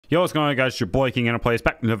Yo, what's going on, guys? It's your boy King Interplays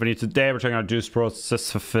back in the video. Today we're checking out Juice Pro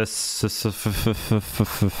Syphilis.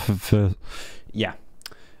 Yeah.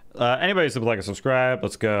 Anybody who's like and subscribe,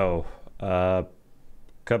 let's go.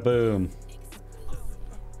 Kaboom.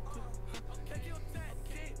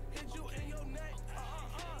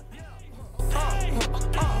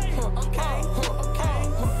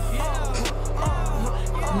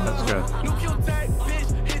 That's good.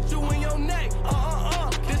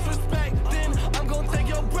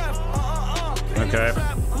 Okay.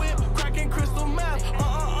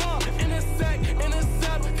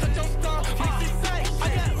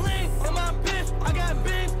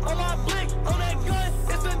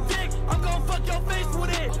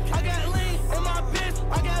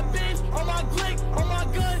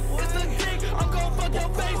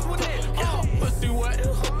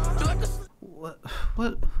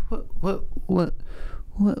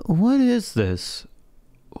 What is this?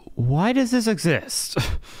 Why does this exist?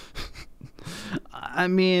 I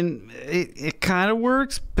mean, it kind of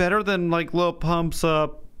works better than like Lil Pump's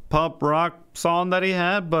pump rock song that he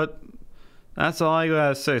had, but that's all I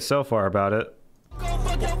gotta say so far about it.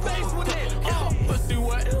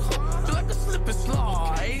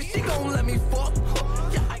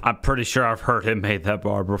 I'm pretty sure I've heard him make that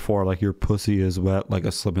bar before, like your pussy is wet like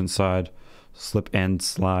a slip and slide.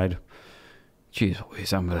 Jeez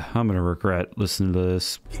Louise, I'm gonna regret listening to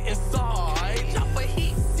this.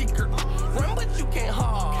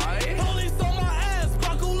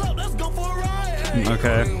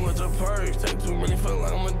 Okay.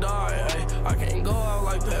 I can't go out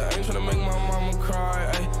like that. I ain't trying to make my mama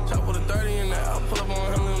cry. Chop with a 30 in that. I'll pull up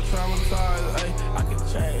on him and traumatize. I can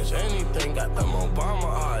change anything. Got them Obama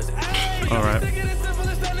eyes. All right.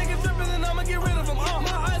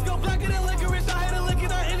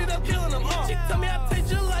 She tell me I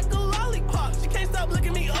taste you like a lollipop. She can't stop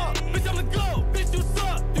looking me up. Bitch, I'm the go. Bitch, you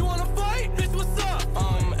suck. You wanna fight? Bitch, what's up?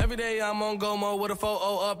 Every day I'm on go mode with a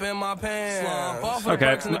photo up in my pants.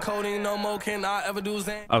 Okay. The coding, no more can I ever do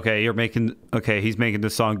Zan. Okay, he's making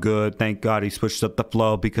this song good. Thank God he switched up the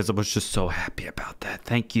flow because I was just so happy about that.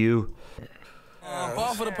 Thank you.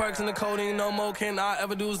 Fall for the perks and the coding, no more can I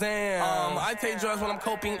ever do Zan. I take drugs when I'm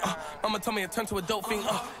coping. Mama told me it turned to a dope fiend.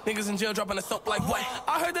 Niggas in jail dropping a soap like what?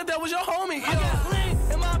 I heard that was your homie.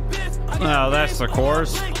 Oh, that's the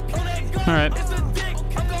chorus. All right.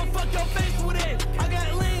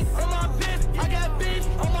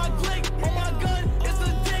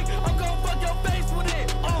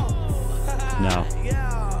 No.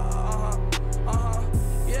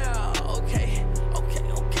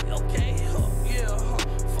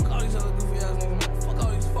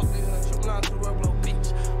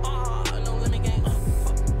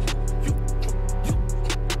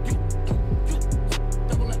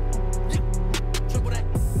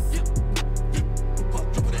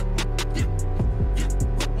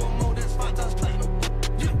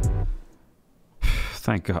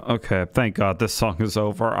 Thank God. Okay, thank God this song is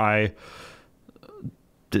over. I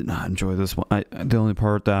did not enjoy this one. The only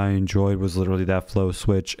part that I enjoyed was literally that flow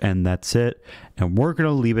switch, and that's it. And we're going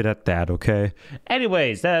to leave it at that, okay?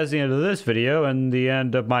 Anyways, that is the end of this video and the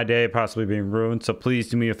end of my day possibly being ruined. So please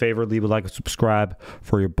do me a favor, leave a like and subscribe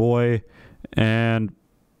for your boy. And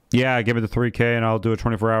yeah, give me the 3K and I'll do a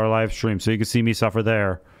 24-hour live stream so you can see me suffer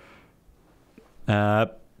there.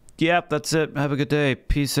 Yep, that's it. Have a good day.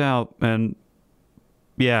 Peace out. And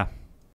yeah.